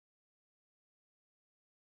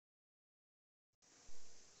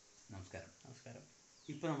നമസ്കാരം.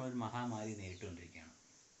 ഇപ്പോൾ നമ്മളൊരു മഹാമാരി നേരിട്ടുകൊണ്ടിരിക്കുകയാണ്.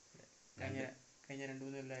 കഴിഞ്ഞ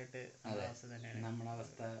 2-3 കൊല്ലമായിട്ട് നമ്മുടെ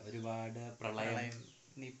അവസ്ഥ ഒരുപാട് പ്രളയം,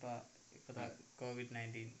 നിപ്പ,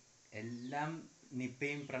 COVID-19 എല്ലാം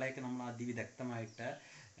നിപ്പയും പ്രളയമൊക്കെ നമ്മൾ അതിവിദഗ്ധമായിട്ട്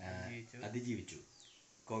അതിജീവിച്ചു.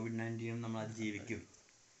 COVID-19 നമ്മൾ അതിജീവിക്കും.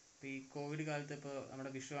 ഇപ്പോൾ ഈ കോവിഡ് കാലത്ത് ഇപ്പോൾ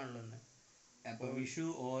നമ്മുടെ വിഷു ആണല്ലോ ഒന്ന്. അപ്പോൾ വിഷു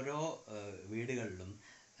ഓരോ വീടുകളിലും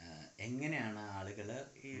എങ്ങനെയാണ് ആളുകൾ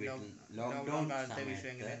ഈ ലോക്ക്ഡൗൺ കാലത്തെ വിഷു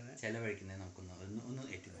എങ്ങനെയാണ് ചെലവഴിക്കുന്നത് നമുക്കൊന്ന്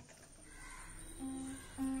ഏറ്റുനോക്കാം.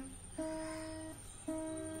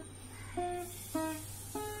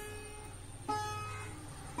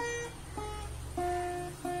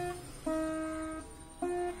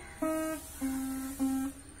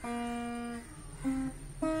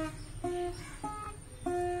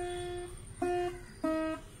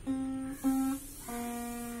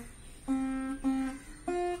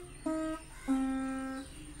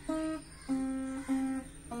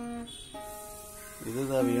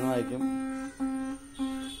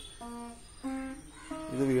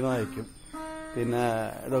 ഇത് വീണായിരിക്കും. പിന്നെ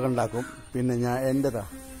ഇതൊക്കെ ഉണ്ടാക്കും. പിന്നെ ഞാൻ എന്റെതാ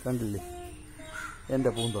കണ്ടില്ലേ, എൻ്റെ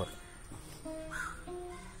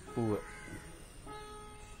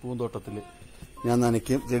പൂന്തോട്ടത്തിൽ ഞാൻ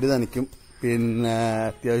നനയ്ക്കും, ചെടി നനയ്ക്കും. പിന്നെ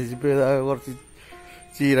അത്യാവശ്യം ഇപ്പോൾ കുറച്ച്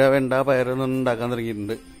ചീര, വെണ്ട, പയറൊന്നും ഉണ്ടാക്കാൻ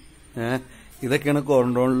തുടങ്ങിയിട്ടുണ്ട്. ഇതൊക്കെയാണ്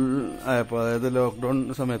ക്വാറന്റൈൻ ആയപ്പോൾ, അതായത് ലോക്ക്ഡൗൺ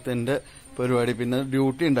സമയത്ത് എൻ്റെ പരിപാടി. പിന്നെ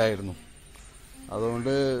ഡ്യൂട്ടി ഉണ്ടായിരുന്നു,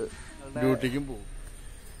 അതുകൊണ്ട് ഡ്യൂട്ടിക്കും പോകും.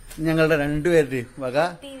 ഞങ്ങളുടെ 2 പേരുടെയും വക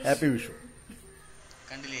ഹാപ്പി വിഷു.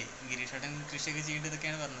 കണ്ടില്ലേ, ഗിരീഷേട്ടൻ കൃഷിയൊക്കെ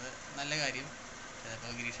ചെയ്യേണ്ടതൊക്കെയാണ് പറഞ്ഞത്. നല്ല കാര്യം.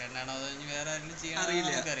 ഗിരീഷേട്ടനാണോ അതോ വേറെ ആരെങ്കിലും ചെയ്യാൻ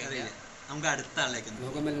നമുക്ക് അടുത്ത ആളിലേക്ക്.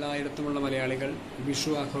 ലോകമെല്ലായിടത്തുമുള്ള മലയാളികൾ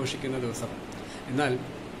വിഷു ആഘോഷിക്കുന്ന ദിവസം. എന്നാൽ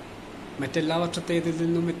മറ്റെല്ലാ വർഷത്തേതിൽ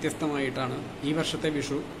നിന്നും വ്യത്യസ്തമായിട്ടാണ് ഈ വർഷത്തെ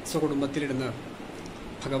വിഷു സ്വകുടുംബത്തിലിരുന്ന്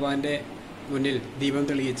ഭഗവാന്റെ മുന്നിൽ ദീപം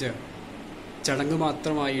തെളിയിച്ച് ചടങ്ങ്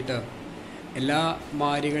മാത്രമായിട്ട് എല്ലാ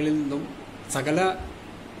മാരികളിൽ നിന്നും സകല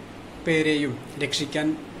പേരെയും രക്ഷിക്കാൻ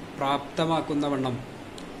പ്രാപ്തമാക്കുന്ന വണ്ണം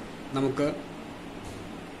നമുക്ക്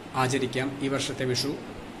ആചരിക്കാം ഈ വർഷത്തെ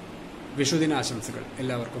വിഷുദിനാശംസകൾ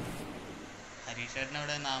എല്ലാവർക്കും. ഹരീഷേട്ടൻ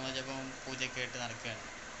അവിടെ നാമജപവും പൂജയൊക്കെ ആയിട്ട് നടക്കുകയാണ്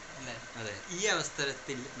അല്ലേ? അതെ. ഈ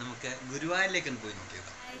അവസരത്തിൽ നമുക്ക് ഗുരുവായൂരിലേക്ക് പോയി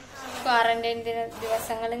നോക്കിയേക്കാം. ക്വാറന്റൈൻ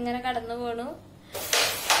ദിവസങ്ങൾ ഇങ്ങനെ കടന്നു പോണു.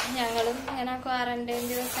 ഞങ്ങളും ഇങ്ങനെ ക്വാറന്റൈൻ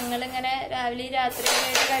ദിവസങ്ങൾ ഇങ്ങനെ രാവിലെ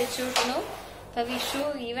രാത്രിയായിട്ട് കഴിച്ചു കൂട്ടുന്നു. ഇപ്പൊ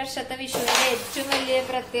ഈ വർഷത്തെ വിഷുവിന്റെ ഏറ്റവും വലിയ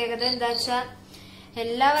പ്രത്യേകത എന്താ വെച്ചാൽ,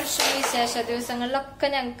 എല്ലാ വർഷവും വിശേഷ ദിവസങ്ങളിലൊക്കെ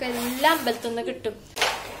ഞങ്ങൾക്ക് എല്ലാ അമ്പലത്തിൽ നിന്ന് കിട്ടും.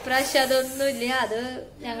 ഇപ്രാവശ്യം അതൊന്നുമില്ല. അത്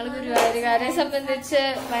ഞങ്ങൾ ഗുരുവായൂരുകാരെ സംബന്ധിച്ച്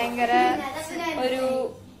ഭയങ്കര ഒരു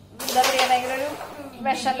എന്താ പറയാ, ഭയങ്കര ഒരു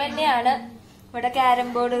വിഷം തന്നെയാണ്. ഇവിടെ ക്യാരം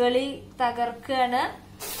ബോർഡ് കളി തകർക്കുകയാണ്.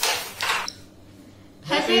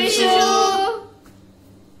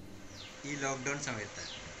 ഈ ലോക്ക്ഡൌൺ സമയത്ത്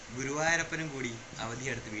ഗുരുവായൂരപ്പനും കൂടി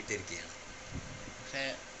അവധിയെടുത്ത് വീട്ടിലിരിക്കുകയാണ്. പക്ഷെ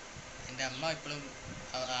എൻ്റെ അമ്മ ഇപ്പോഴും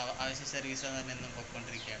ആവശ്യ സർവീസ് എന്നും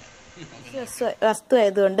പൊയ്ക്കൊണ്ടിരിക്കുകയാണ്. വസ്തു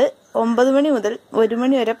ആയതുകൊണ്ട് 9 മണി മുതൽ 1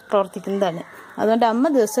 മണി വരെ പ്രവർത്തിക്കുന്നതാണ്. അതുകൊണ്ട് അമ്മ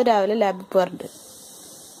ദിവസവും രാവിലെ ലാബിൽ പോകാറുണ്ട്.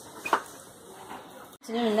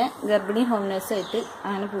 പിന്നെ ഗർഭിണി ഹോം നേഴ്സായിട്ട്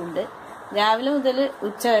അങ്ങനെ പോകുന്നുണ്ട്. രാവിലെ മുതൽ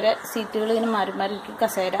ഉച്ച വരെ സീറ്റുകൾ ഇങ്ങനെ മാറി മാറിയിരിക്കും.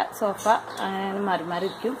 കസേര, സോഫ അങ്ങനെ മാറി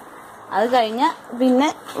മാറിയിരിക്കും. അത് കഴിഞ്ഞാൽ പിന്നെ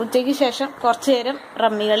ഉച്ചയ്ക്ക് ശേഷം കുറച്ചു നേരം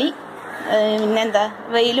റമ്മികളി, പിന്നെന്താ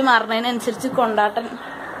വെയിൽ മാറുന്നതിനനുസരിച്ച് കൊണ്ടാട്ടൻ,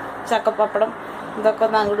 ചക്കപ്പപ്പടം, ഇതൊക്കെ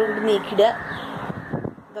ഒന്ന് അങ്ങോട്ടും ഇങ്ങോട്ട് നീക്കിടുക.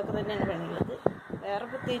 ഇതൊക്കെ തന്നെയാണ് പണിയുള്ളത്. വേറെ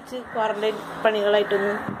പ്രത്യേകിച്ച് ക്വാറന്റൈൻ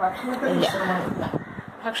പണികളായിട്ടൊന്നും ഇല്ല.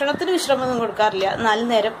 ഭക്ഷണത്തിന് വിശ്രമമൊന്നും കൊടുക്കാറില്ല. 4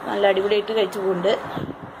 നേരം നല്ല അടിപൊളിയായിട്ട് കഴിച്ചു പോകുന്നുണ്ട്.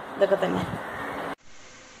 ഇതൊക്കെ തന്നെ.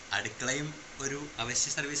 അടുക്കളയും ഒരു അവശ്യ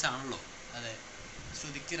സർവീസ് ആണല്ലോ. അതെ.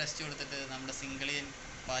 ശ്രുതിക്ക് റെസ്റ്റ് കൊടുത്തിട്ട് നമ്മുടെ സിംഗിളിയൻ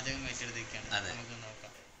പാചകം ഏറ്റെടുത്തിരിക്കുകയാണ്. നമുക്ക്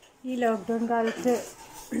നോക്കാം. ഈ ലോക്ക്ഡൗൺ കാലത്ത്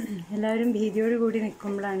എല്ലാവരും ഭീതിയോട് കൂടി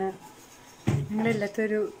നിൽക്കുമ്പോഴാണ്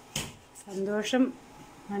ഞങ്ങളെല്ലാത്തൊരു സന്തോഷം,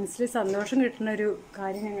 മനസ്സിൽ സന്തോഷം കിട്ടുന്ന ഒരു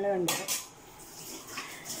കാര്യം ഞങ്ങൾ കണ്ടത്.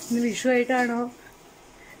 ഇന്ന് വിഷു ആയിട്ടാണോ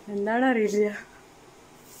എന്താണോ അറിയില്ല,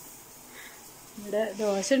 ഇവിടെ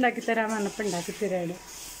ദോശ ഉണ്ടാക്കിത്തരാൻ പറഞ്ഞപ്പോൾ ഉണ്ടാക്കിത്തരാണ്.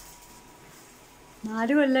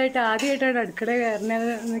 4 കൊല്ലമായിട്ട് ആദ്യമായിട്ടാണ് അടുക്കള കയറുന്നത്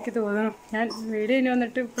എന്നൊക്കെ തോന്നുന്നു. ഞാൻ വീട് കഴിഞ്ഞ്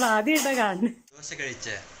വന്നിട്ട് ഇപ്പോൾ ആദ്യമായിട്ടാണ് കാണുന്നത്. ദോശ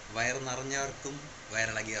കഴിച്ച് വയറ് നിറഞ്ഞവർക്കും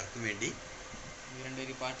വയറിളകിയവർക്കും വേണ്ടി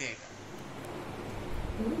രണ്ടുപേരും പാട്ട് കേൾക്കാം.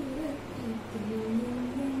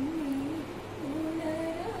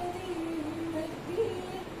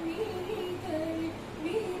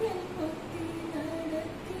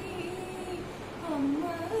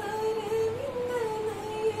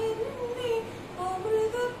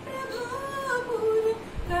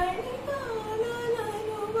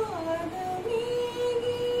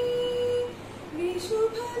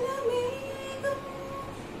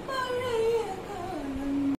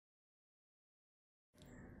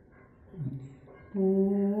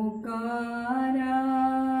 പൂക്കാര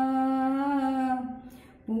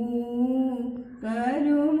പൂത്തരുമോ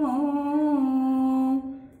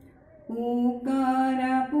പൂക്കാര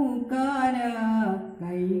പൂക്കാര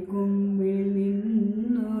കൈക്കുമ്പിൽ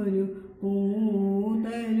നിന്നൊരു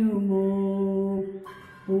പൂതരുമോ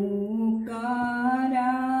പൂക്കാര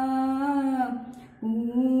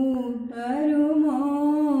പൂതരുമോ.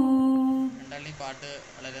 രണ്ടാളുടെയും പാട്ട്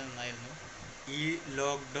വളരെ നന്നായിരുന്നു. ഈ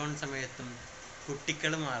ലോക്ക്ഡൗൺ സമയത്തും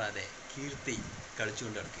കുട്ടികൾ മാറാതെ കീർത്തി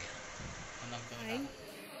കളിച്ചുകൊണ്ട് നടക്കുകയാണ്. നമുക്ക്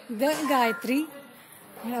ഇത് ഗായത്രി,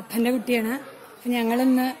 അപ്പൻ്റെ കുട്ടിയാണ്. അപ്പം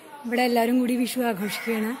ഞങ്ങളിന്ന് ഇവിടെ എല്ലാവരും കൂടി വിഷു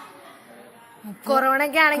ആഘോഷിക്കുകയാണ്. കൊറോണ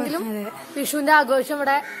ഒക്കെ ആണെങ്കിലും വിഷുവിന്റെ ആഘോഷം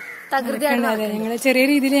ഇവിടെ തകൃതിയാണ്. അതെ, ഞങ്ങള് ചെറിയ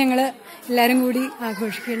രീതിയിൽ ഞങ്ങള് എല്ലാരും കൂടി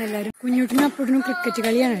ആഘോഷിക്കുകയാണ്. എല്ലാരും കുഞ്ഞുട്ടിനും അപ്പൂട്ടിനും ക്രിക്കറ്റ്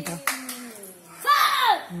കളിയാണ് കേട്ടോ.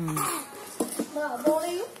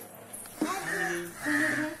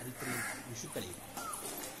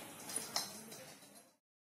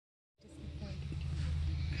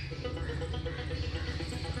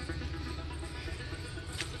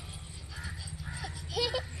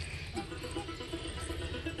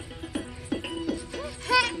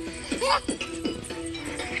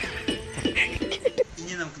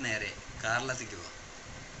 ഇനി നമുക്ക് നേരെ കാറിലേക്ക് പോവാം.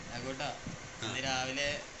 ആകോട്ടാ, ഇന്ന് രാവിലെ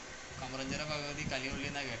കമറഞ്ചിറ ഭഗവതി കലിയുള്ളി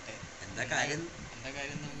എന്നാ കേട്ടെ. എന്താ കാര്യം?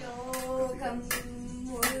 ലോകം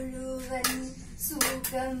മുഴുവൻ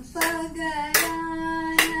സുഖം പകരാനായി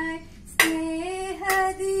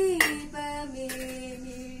സ്നേഹദീപമേ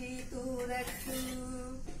മിഴി തുറക്കൂ.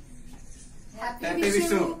 ഹാപ്പി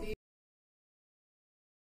വിഷു.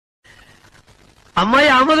 അമ്മായി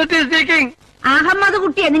അഹമ്മദ് സ്പീക്കിംഗ്. അഹമ്മദ്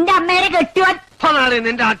കുട്ടിയെ നിന്റെ അമ്മേനെ കെട്ടുവാൻ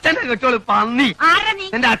നിന്റെ അച്ഛനെ കെട്ടോളൂ പന്നി. ആരാ നീ?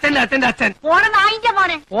 നിന്റെ അച്ഛന്റെ അച്ഛൻ. പോണ നായിന്റെ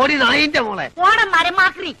മോനെ. ഓടി നായിന്റെ മോളെ. പോണ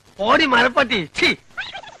മരമാക്രി. ഓടി മരപ്പട്ടി.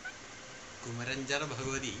 കുമരഞ്ചാറ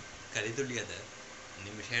ഭഗവതി കലിതുള്ളിയത്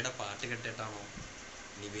നിമിഷയുടെ പാട്ട് കേട്ടിട്ടാണോ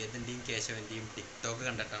നിവേദന്റെയും കേശവന്റെയും ടിക്ടോക്ക്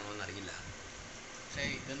കണ്ടിട്ടാണോ എന്നറിയില്ല. പക്ഷെ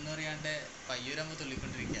ഇതെന്ന് പറയാണ്ട് പയ്യൂരമ്മ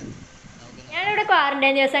തുള്ളിക്കൊണ്ടിരിക്കുക. ഞാനിവിടെ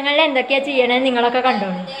ക്വാറന്റൈൻ ദിവസങ്ങളിൽ എന്തൊക്കെയാ ചെയ്യണേന്ന് നിങ്ങളൊക്കെ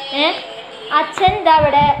കണ്ടോളൂ. അച്ഛൻ ഇതാ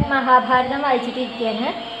ഇവിടെ മഹാഭാരതം വായിച്ചിട്ടിരിക്കുകയാണ്.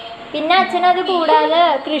 പിന്നെ അച്ഛനത് കൂടാതെ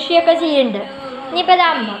കൃഷിയൊക്കെ ചെയ്യുന്നുണ്ട്. ഇനിയിപ്പോൾ ഇത്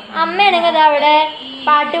അമ്മയാണെങ്കിൽ ഇതാ അവിടെ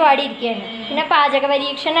പാട്ട് പാടിയിരിക്കുകയാണ്. പിന്നെ പാചക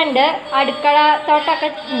പരീക്ഷണം ഉണ്ട്, അടുക്കള തോട്ടമൊക്കെ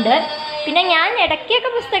ഉണ്ട്. പിന്നെ ഞാൻ ഇടയ്ക്കൊക്കെ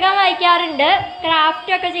പുസ്തകം വായിക്കാറുണ്ട്,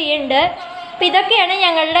 ക്രാഫ്റ്റൊക്കെ ചെയ്യുന്നുണ്ട്. അപ്പം ഇതൊക്കെയാണ്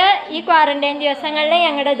ഞങ്ങളുടെ ഈ ക്വാറന്റൈൻ ദിവസങ്ങളിലെ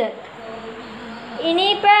ഞങ്ങളുടേത്.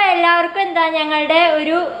 ഇനിയിപ്പോൾ എല്ലാവർക്കും എന്താ ഞങ്ങളുടെ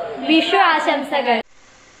ഒരു വിഷു ആശംസകൾ.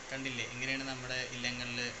 കണ്ടില്ലേ, ഇങ്ങനെയാണ് നമ്മുടെ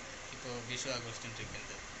ഇല്ലങ്ങളിൽ ഇപ്പോൾ വിഷു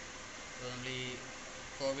ആഘോഷിച്ചുകൊണ്ടിരിക്കുന്നത്. അപ്പോൾ നമ്മൾ ഈ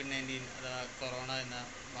COVID-19 അഥവാ കൊറോണ എന്ന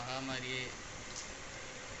മഹാമാരിയെ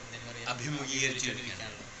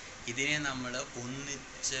അഭിമുഖീകരിച്ചിരിക്കുകയാണ്. ഇതിനെ നമ്മൾ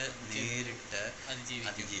ഒന്നിച്ച് നേരിട്ട്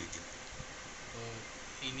അതിജീവിക്കും. അപ്പോൾ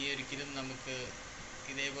ഇനി ഒരിക്കലും നമുക്ക്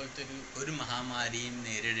ഇതേപോലത്തെ ഒരു മഹാമാരിയും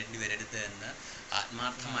നേരിടേണ്ടി വരരുത് എന്ന്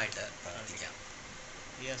ആത്മാർത്ഥമായിട്ട് പ്രാർത്ഥിക്കാം.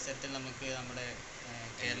 ഈ അവസരത്തിൽ നമുക്ക് നമ്മുടെ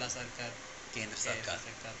കേരള സർക്കാർ, കേന്ദ്ര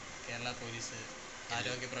സർക്കാർ, കേരള പോലീസ്,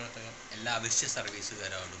 ആരോഗ്യ പ്രവർത്തകർ, എല്ലാ അവശ്യ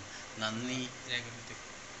സർവീസുകാരോടും നന്ദി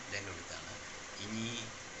രേഖപ്പെടുത്താണ്. ഇനി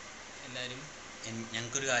എല്ലാവരും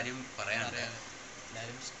ഞങ്ങൾക്കൊരു കാര്യം പറയാനുണ്ട്.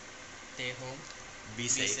 എല്ലാവരും stay home, be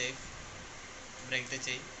safe, break the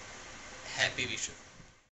chain. Happy Vishu.